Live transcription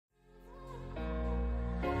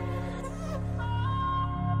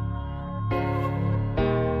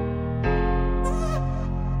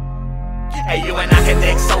Hey, you and I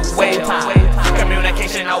connect so well.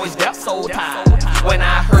 Communication always there, so tight. When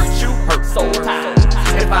I hurt, you hurt, so tight.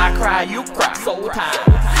 If I cry, you cry, so tight.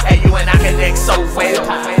 Hey, you and I connect so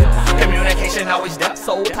well. Communication always there,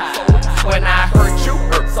 so tight. When I hurt, you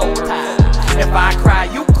hurt, so tight. If I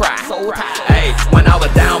cry, you cry, so tight. Hey, when I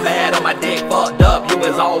was down bad on my dick, fucked up, you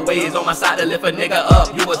was always on my side to lift a nigga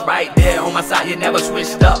up. You was right there on my side, you never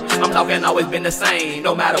switched up. I'm talking always been the same,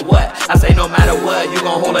 no matter what. I say no matter what, you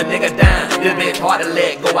gon' hold a nigga down. This bitch hard to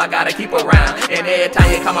let go, I gotta keep around. And every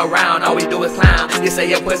time you come around, all we do is clown. You say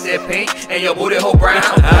your pussy pink and your booty hole brown.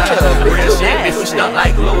 Real shit, bitch, we stuck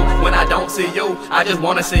like glue. When I don't see you, I just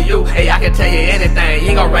wanna see you. Hey, I can tell you anything, you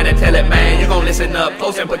ain't gon' run and tell it, man. You gon' listen up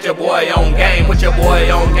close and put your boy on game. Put your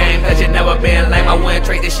boy on game, cause you never been lame. I wouldn't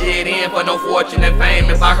trade this shit in for no fortune and fame.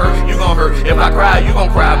 If I hurt, you gon' hurt. If I cry, you gon'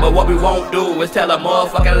 cry. But what we won't do is tell a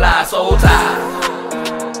motherfucking lie. So tired.